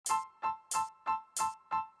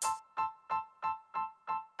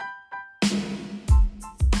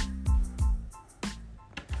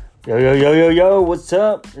Yo, what's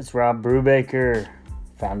up? It's Rob Brubaker,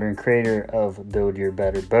 founder and creator of Build Your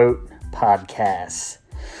Better Boat podcast.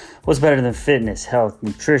 What's better than fitness, health,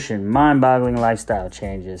 nutrition, mind-boggling lifestyle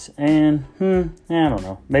changes, and, I don't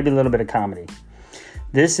know, maybe a little bit of comedy.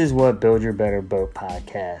 This is what Build Your Better Boat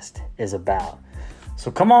podcast is about.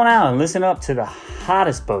 So come on out and listen up to the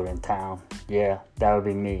hottest boat in town. Yeah, that would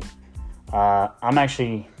be me. I'm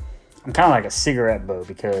kind of like a cigarette boat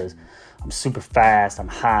because I'm super fast, I'm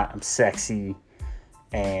hot, I'm sexy,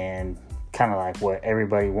 and kind of like what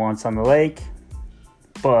everybody wants on the lake.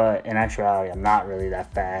 But in actuality, I'm not really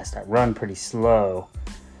that fast. I run pretty slow,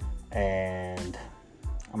 and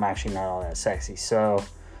I'm actually not all that sexy.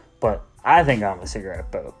 But I think I'm a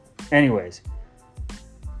cigarette boat. Anyways,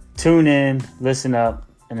 tune in, listen up,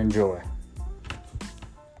 and enjoy.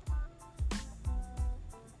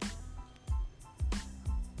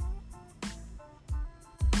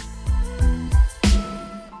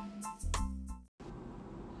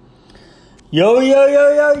 Yo,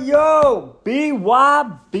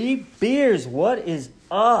 BYB Beers, what is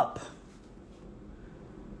up?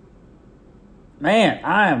 Man,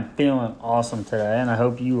 I am feeling awesome today, and I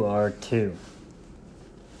hope you are too.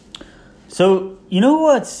 So, you know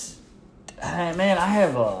what's, man, I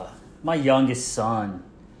have my youngest son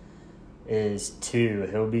is 2.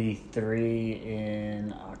 He'll be 3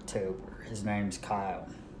 in October. His name's Kyle.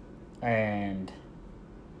 And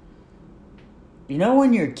you know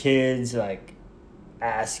when your kids like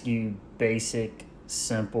ask you basic,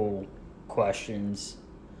 simple questions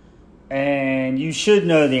and you should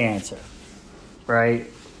know the answer, right?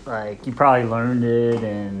 Like you probably learned it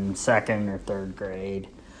in 2nd or 3rd grade,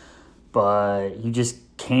 but you just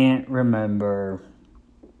can't remember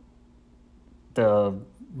the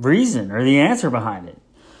reason or the answer behind it.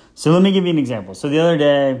 So let me give you an example. So the other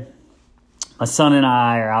day, my son and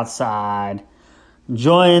I are outside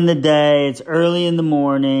enjoying the day. It's early in the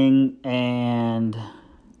morning and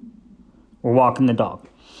we're walking the dog.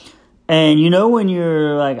 And you know when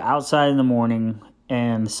you're like outside in the morning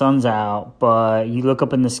and the sun's out, but you look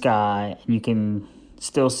up in the sky and you can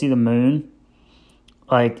still see the moon?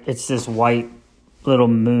 Like it's this white little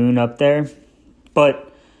moon up there,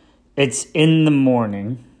 but it's in the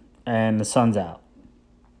morning and the sun's out.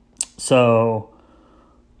 So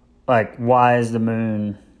like why is the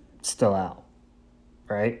moon still out?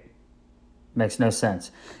 Right? Makes no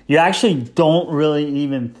sense. You actually don't really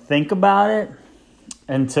even think about it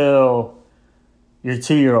until your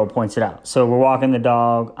 2-year-old points it out. So we're walking the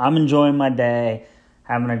dog. I'm enjoying my day,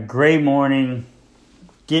 having a great morning,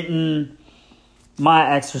 getting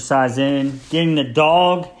my exercise in, getting the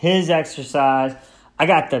dog his exercise. I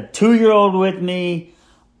got the 2-year-old with me.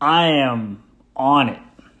 I am on it.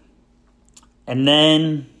 And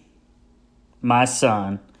then my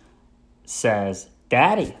son says,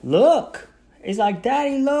 Daddy, look. He's like,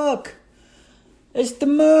 Daddy, look. It's the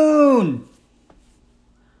moon.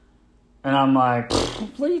 And I'm like,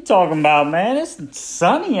 what are you talking about, man? It's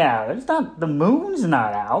sunny out. The moon's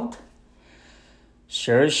not out.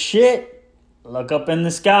 Sure as shit. Look up in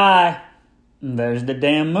the sky. And there's the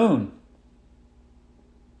damn moon.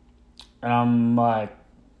 And I'm like,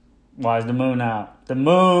 why is the moon out? The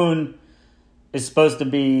moon is supposed to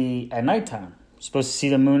be at nighttime. You're supposed to see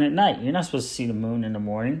the moon at night. You're not supposed to see the moon in the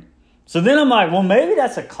morning. So then I'm like, well, maybe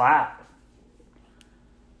that's a cloud.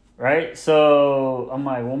 Right? So I'm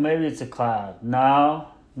like, well, maybe it's a cloud. No.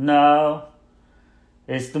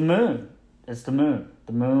 It's the moon. It's the moon.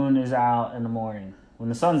 The moon is out in the morning when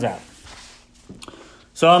the sun's out.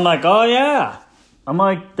 So I'm like, oh, yeah. I'm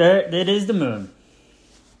like, that is the moon.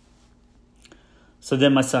 So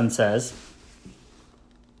then my son says,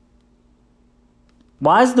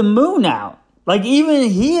 why is the moon out? Like,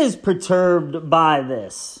 even he is perturbed by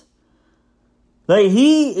this. Like,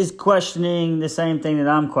 he is questioning the same thing that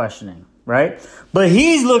I'm questioning, right? But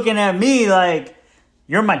he's looking at me like,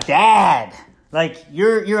 you're my dad. Like,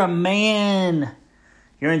 you're a man.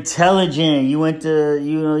 You're intelligent. You went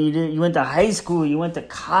to high school. You went to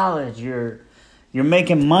college. You're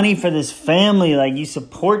making money for this family. Like, you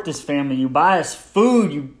support this family. You buy us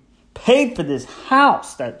food. You pay for this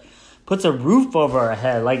house that puts a roof over our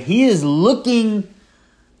head. Like, he is looking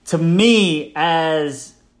to me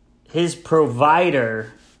as his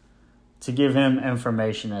provider to give him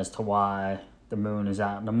information as to why the moon is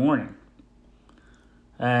out in the morning.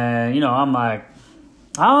 And, I'm like,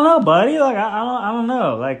 I don't know, buddy. Like, I don't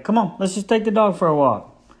know. Like, come on, let's just take the dog for a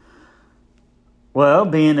walk. Well,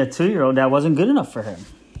 being a 2-year-old, that wasn't good enough for him.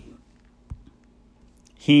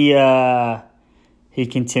 He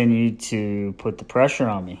continued to put the pressure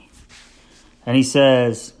on me. And he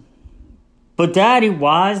says, but Daddy,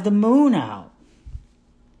 why is the moon out?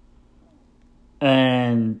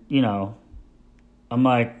 And, I'm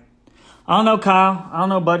like, I don't know, Kyle. I don't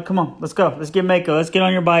know, bud. Come on, let's go. Let's get Mako. Let's get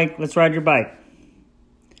on your bike. Let's ride your bike.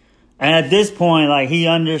 And at this point, like, he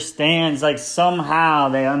understands, like, somehow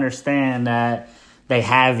they understand that they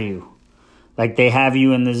have you. Like, they have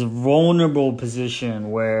you in this vulnerable position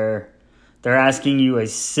where they're asking you a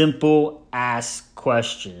simple ask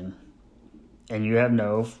question. And you have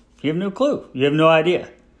no clue. You have no idea.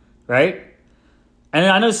 Right? And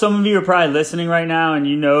I know some of you are probably listening right now and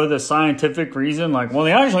you know the scientific reason. Like, well,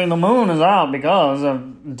 actually the moon is out because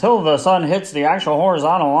until the sun hits the actual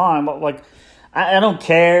horizontal line. But, like, I don't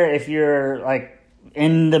care if you're, like,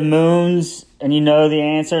 in the moons and you know the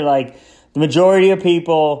answer. Like, the majority of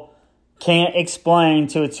people can't explain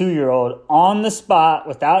to a 2-year-old on the spot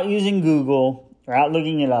without using Google or out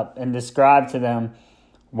looking it up and describe to them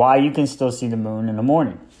why you can still see the moon in the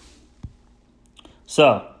morning.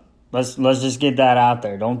 So, let's just get that out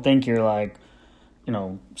there. Don't think you're, like,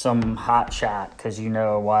 some hot shot because you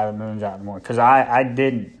know why the moon's out in the morning. Because I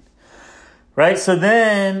didn't. Right? So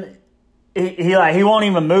then he won't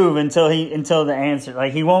even move until the answer.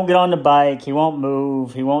 Like, he won't get on the bike. He won't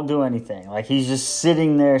move. He won't do anything. Like, he's just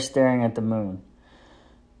sitting there staring at the moon.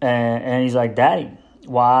 And he's like, Daddy,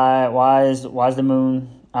 why is the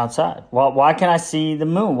moon outside? Why can't I see the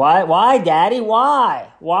moon? Why, Daddy? Why?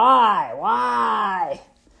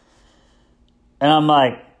 And I'm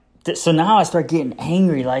like, so now I start getting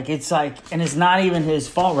angry. Like, it's like, and it's not even his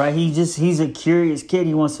fault, right? He's a curious kid.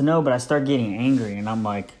 He wants to know, but I start getting angry. And I'm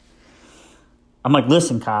like,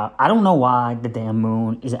 listen, Kyle, I don't know why the damn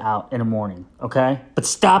moon is out in the morning, okay? But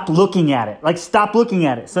stop looking at it. Like, stop looking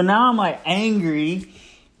at it. So now I'm, like, angry,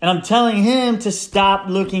 and I'm telling him to stop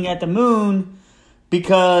looking at the moon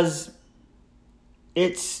because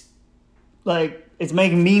it's, like, it's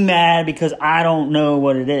making me mad because I don't know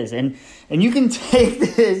what it is. And you can take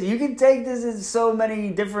this in so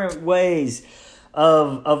many different ways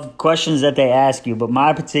of questions that they ask you. But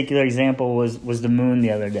my particular example was the moon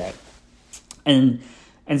the other day. And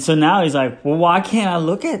so now he's like, well, why can't I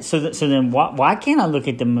look at why can't I look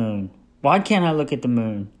at the moon? Why can't I look at the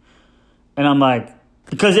moon? And I'm like,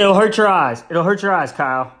 because it'll hurt your eyes. It'll hurt your eyes,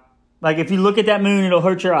 Kyle. Like, if you look at that moon, it'll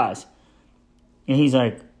hurt your eyes. And he's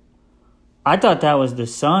like, I thought that was the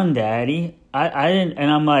sun, Daddy. I didn't. And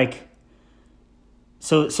I'm like,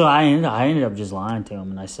 so I ended up just lying to him.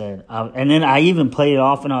 And I said, and then I even played it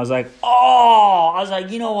off and I was like,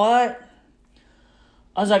 you know what?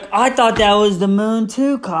 I was like, I thought that was the moon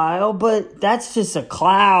too, Kyle, but that's just a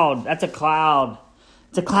cloud. That's a cloud.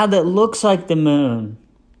 It's a cloud that looks like the moon.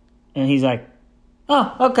 And he's like,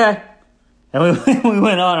 oh, okay. And we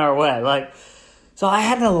went on our way. Like, so I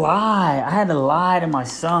had to lie. I had to lie to my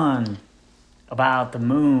son about the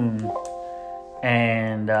moon,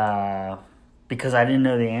 and because I didn't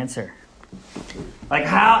know the answer. Like,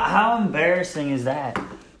 how embarrassing is that?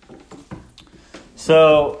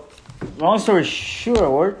 So, long story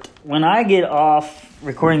short, when I get off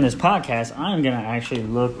recording this podcast, I'm gonna actually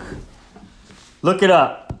look it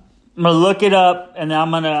up. I'm gonna look it up, and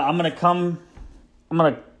I'm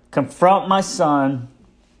gonna confront my son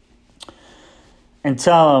and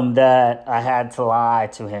tell him that I had to lie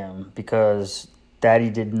to him because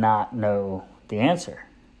Daddy did not know the answer.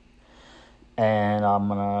 And I'm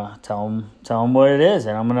gonna tell him what it is,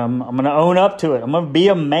 and I'm gonna own up to it. I'm gonna be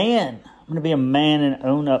a man. I'm gonna be a man and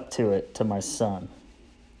own up to it to my son.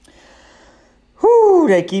 Whew,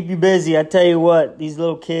 they keep you busy. I tell you what, these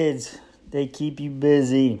little kids, they keep you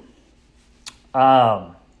busy.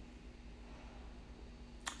 So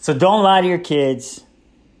don't lie to your kids.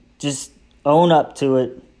 Just own up to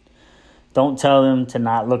it. Don't tell them to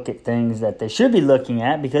not look at things that they should be looking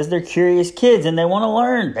at because they're curious kids and they want to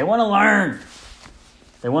learn. They want to learn.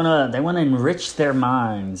 They want to enrich their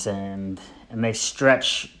minds and they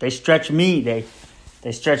stretch me. They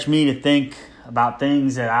stretch me to think about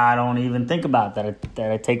things that I don't even think about, that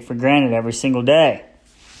I take for granted every single day.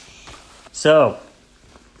 So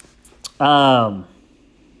I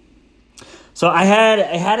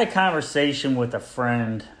had a conversation with a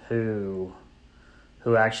friend who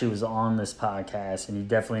actually was on this podcast, and you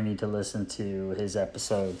definitely need to listen to his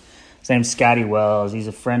episode. His name's Scotty Wells. He's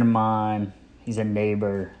a friend of mine. He's a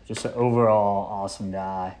neighbor. Just an overall awesome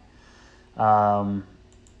guy. And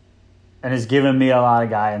has given me a lot of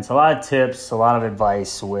guidance, a lot of tips, a lot of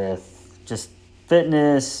advice with just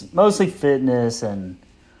fitness, mostly fitness and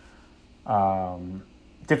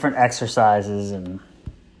different exercises. And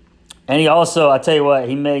he also, I tell you what,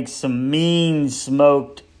 he makes some mean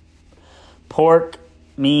smoked pork,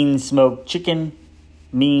 mean smoked chicken,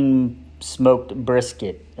 mean smoked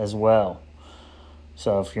brisket as well.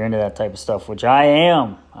 So if you're into that type of stuff, which I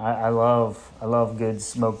am, I love good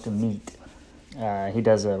smoked meat. He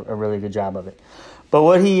does a really good job of it. But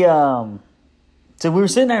what he, so we were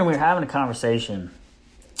sitting there and we were having a conversation,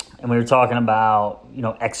 and we were talking about,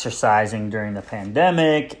 exercising during the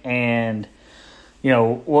pandemic and,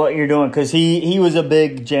 what you're doing. Because he was a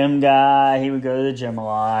big gym guy. He would go to the gym a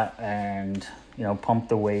lot and, pump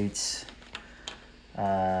the weights.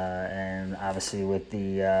 And obviously with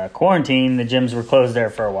the quarantine, the gyms were closed there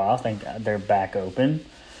for a while. Thank God they're back open.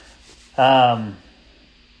 But,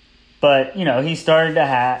 he started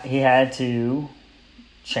to he had to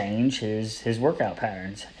change his workout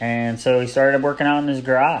patterns. And so he started working out in his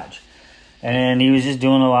garage. And he was just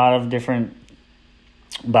doing a lot of different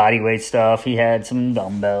body weight stuff. He had some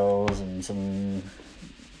dumbbells and some,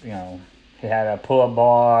 he had a pull-up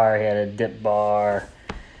bar, he had a dip bar.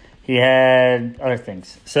 He had other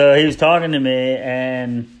things. So he was talking to me,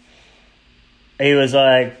 and he was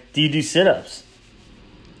like, do you do sit-ups?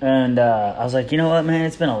 And I was like, you know what, man?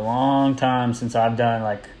 It's been a long time since I've done,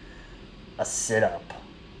 like, a sit-up.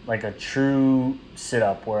 Like a true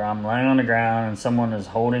sit-up where I'm laying on the ground and someone is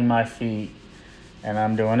holding my feet, and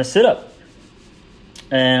I'm doing a sit-up.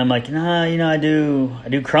 And I'm like, nah, I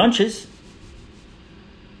do crunches.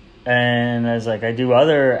 And I was like, I do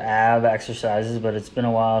other ab exercises, but it's been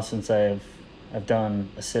a while since I've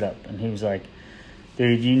done a sit-up. And he was like,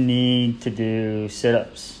 dude, you need to do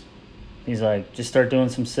sit-ups. He's like, just start doing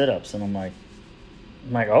some sit-ups. And I'm like,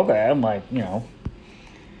 okay. I'm like, all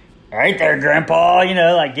right there, Grandpa.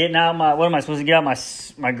 Like getting out what am I supposed to get out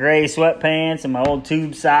my gray sweatpants and my old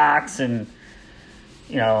tube socks and,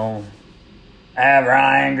 have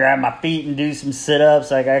Ryan grab my feet and do some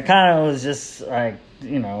sit-ups. Like I kind of was just like,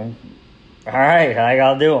 all right,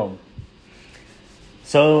 I'll do them.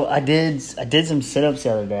 So I did some sit-ups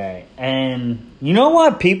the other day. And you know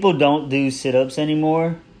why people don't do sit-ups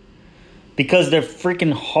anymore? Because they're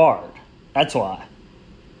freaking hard. That's why.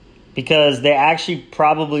 Because they actually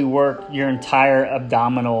probably work your entire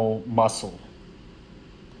abdominal muscle.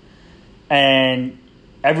 And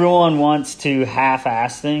everyone wants to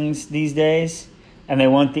half-ass things these days. And they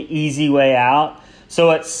want the easy way out.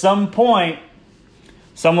 So at some point,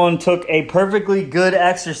 someone took a perfectly good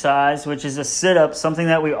exercise, which is a sit-up, something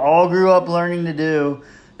that we all grew up learning to do,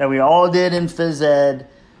 that we all did in phys ed,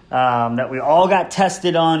 that we all got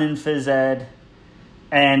tested on in phys ed,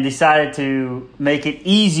 and decided to make it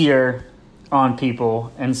easier on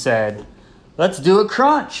people and said, let's do a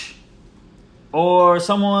crunch. Or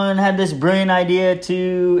someone had this brilliant idea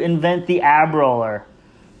to invent the ab roller,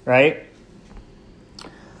 right?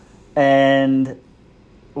 And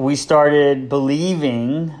we started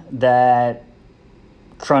believing that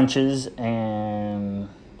crunches and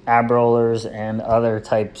ab rollers and other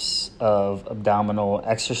types of abdominal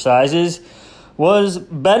exercises was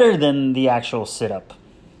better than the actual sit-up.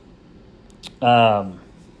 And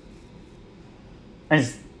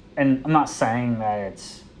I'm not saying that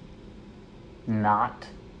it's not.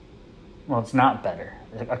 Well, it's not better.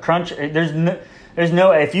 A crunch. There's no.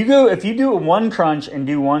 If you do one crunch and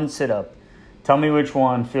do one sit-up, tell me which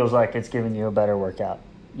one feels like it's giving you a better workout.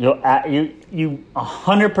 You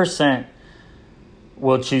 100%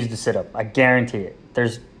 will choose the sit-up. I guarantee it.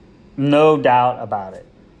 There's no doubt about it.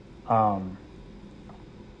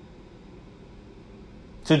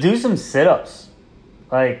 So do some sit-ups.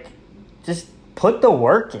 Like, just put the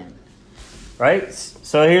work in, right?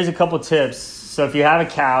 So here's a couple tips. So if you have a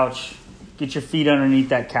couch, get your feet underneath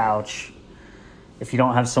that couch. If you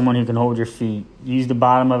don't have someone who can hold your feet, use the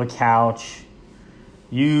bottom of a couch.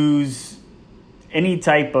 Use any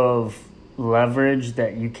type of leverage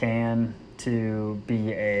that you can to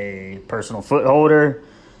be a personal foot holder.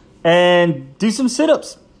 And do some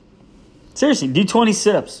sit-ups. Seriously, do 20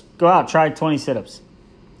 sit-ups. Go out, try 20 sit-ups.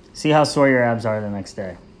 See how sore your abs are the next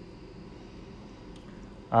day.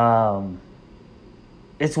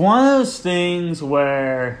 It's one of those things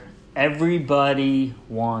where everybody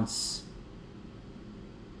wants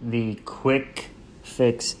the quick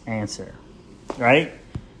fix answer, right?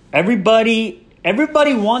 Everybody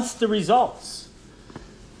wants the results.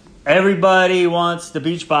 Everybody wants the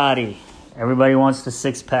beach body. Everybody wants the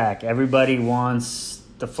six pack. Everybody wants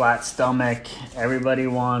the flat stomach. Everybody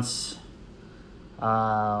wants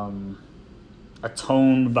a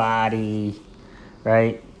toned body,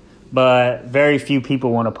 right? But very few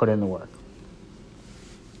people want to put in the work.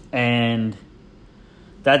 And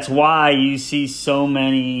that's why you see so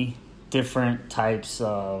many different types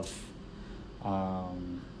of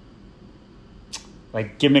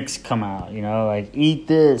like gimmicks come out, like eat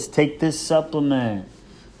this, take this supplement.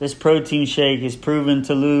 This protein shake is proven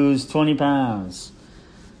to lose 20 pounds.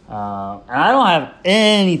 And I don't have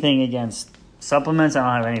anything against supplements. I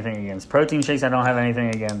don't have anything against protein shakes. I don't have anything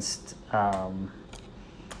against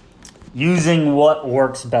using what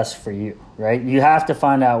works best for you, right? You have to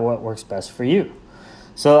find out what works best for you.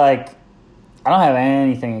 So, like, I don't have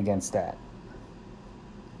anything against that.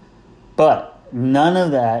 But none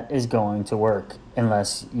of that is going to work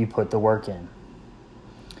unless you put the work in.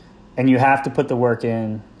 And you have to put the work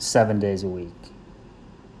in 7 days a week,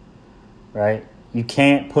 right? You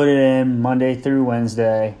can't put it in Monday through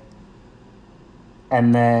Wednesday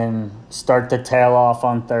and then start the tail off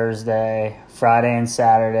on Thursday. Friday and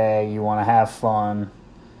Saturday, you want to have fun.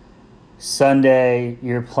 Sunday,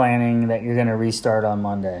 you're planning that you're going to restart on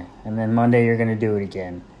Monday. And then Monday, you're going to do it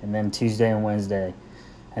again. And then Tuesday and Wednesday.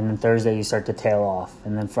 And then Thursday, you start to tail off.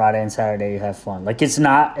 And then Friday and Saturday, you have fun. Like, it's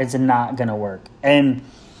not going to work. And,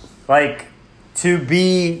 like, to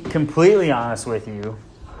be completely honest with you,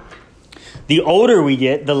 the older we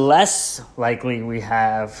get, the less likely we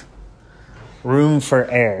have room for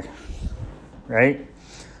error, right?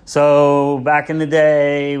 So back in the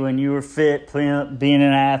day when you were fit, being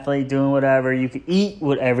an athlete, doing whatever, you could eat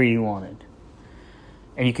whatever you wanted.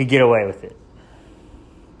 And you could get away with it,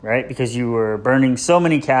 right? Because you were burning so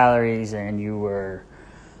many calories and you were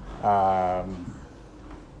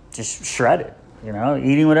just shredded,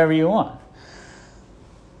 eating whatever you want.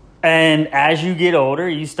 And as you get older,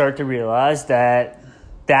 you start to realize that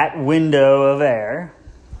that window of error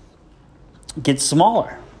gets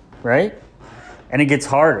smaller, right? And it gets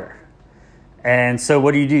harder. And so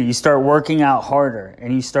what do? You start working out harder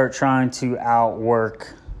and you start trying to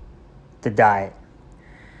outwork the diet.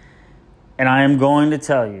 And I am going to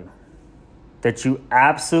tell you that you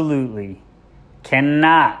absolutely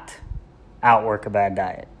cannot outwork a bad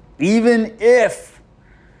diet, even if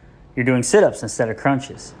you're doing sit-ups instead of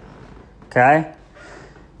crunches. Okay?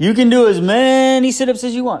 You can do as many sit-ups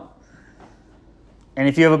as you want. And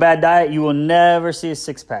if you have a bad diet, you will never see a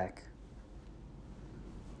six-pack.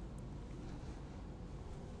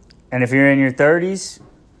 And if you're in your 30s,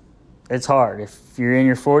 it's hard. If you're in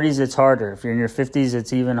your 40s, it's harder. If you're in your 50s,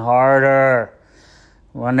 it's even harder.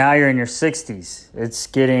 Well, now you're in your 60s. It's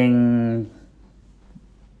getting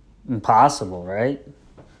impossible, right?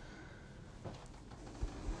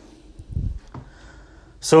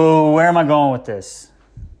 So where am I going with this?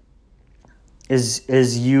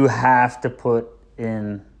 Is you have to put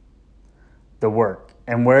in the work.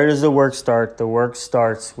 And where does the work start? The work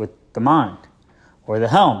starts with the mind or the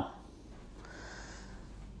helm.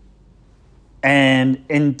 And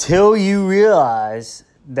until you realize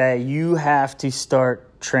that you have to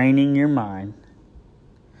start training your mind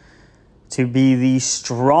to be the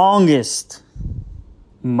strongest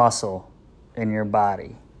muscle in your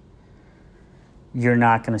body, you're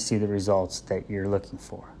not going to see the results that you're looking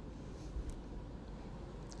for.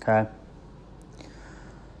 Okay?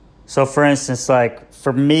 So for instance, like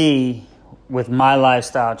for me, with my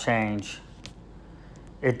lifestyle change,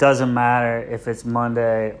 it doesn't matter if it's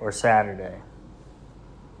Monday or Saturday.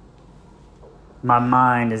 My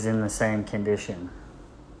mind is in the same condition.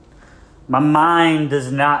 My mind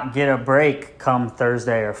does not get a break come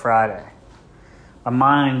Thursday or Friday. My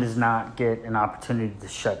mind does not get an opportunity to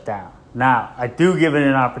shut down. Now, I do give it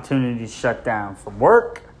an opportunity to shut down from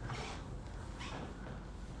work.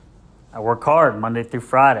 I work hard Monday through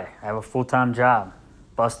Friday. I have a full-time job,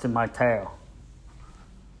 busting my tail.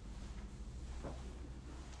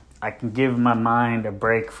 I can give my mind a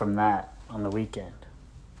break from that on the weekend.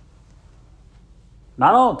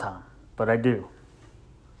 Not all the time, but I do.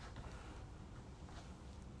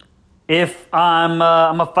 If I'm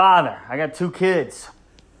a father, I got 2 kids,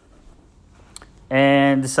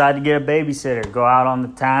 and decide to get a babysitter, go out on the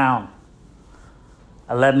town,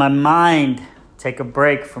 I let my mind take a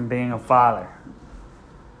break from being a father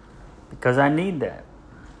because I need that.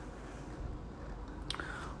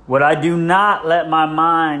 What I do not let my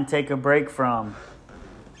mind take a break from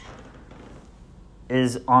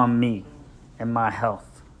is on me and my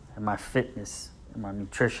health and my fitness and my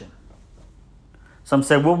nutrition. Some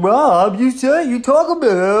say, well, Rob, you talk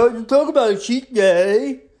about a cheat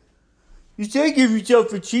day. You say give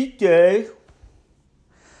yourself a cheat day.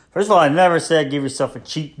 First of all, I never said give yourself a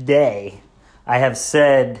cheat day. I have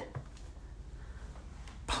said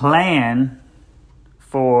plan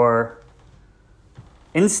for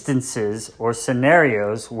instances or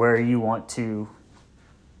scenarios where you want to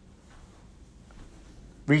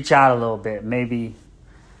reach out a little bit, maybe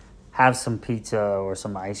have some pizza or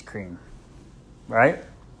some ice cream, right?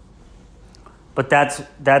 But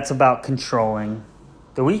that's about controlling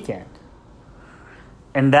the weekend.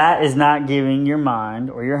 And that is not giving your mind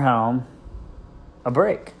or your helm a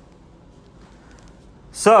break.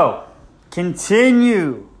 So,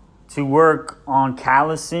 continue to work on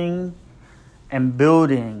callousing and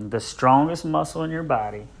building the strongest muscle in your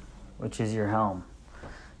body, which is your helm.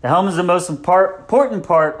 The helm is the most important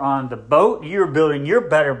part on the boat. You're building your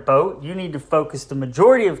better boat. You need to focus the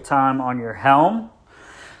majority of time on your helm.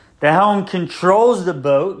 The helm controls the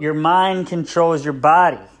boat. Your mind controls your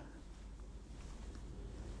body.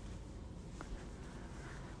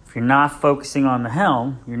 If you're not focusing on the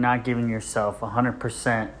helm, you're not giving yourself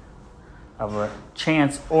 100% of a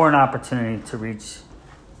chance or an opportunity to reach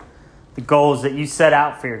the goals that you set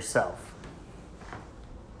out for yourself.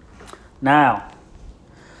 Now,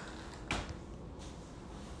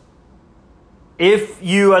 if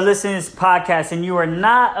you are listening to this podcast and you are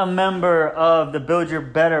not a member of the Build Your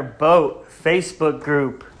Better Boat Facebook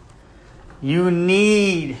group, you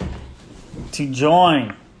need to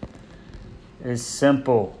join. It's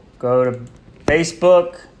simple. Go to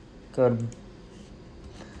Facebook, go to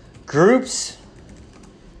groups,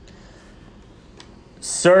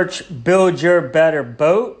 search Build Your Better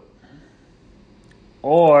Boat,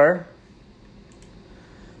 or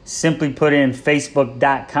simply put in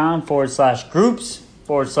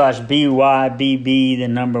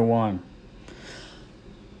facebook.com/groups/BYBB1.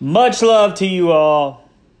 Much love to you all.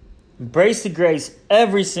 Embrace the grace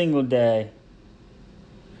every single day.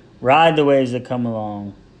 Ride the waves that come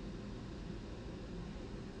along.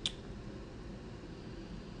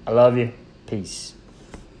 I love you. Peace.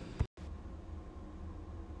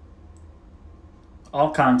 All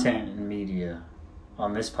content and media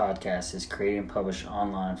on this podcast is created and published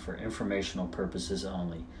online for informational purposes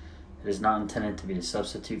only. It is not intended to be a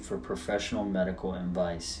substitute for professional medical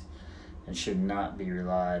advice and should not be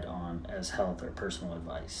relied on as health or personal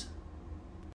advice.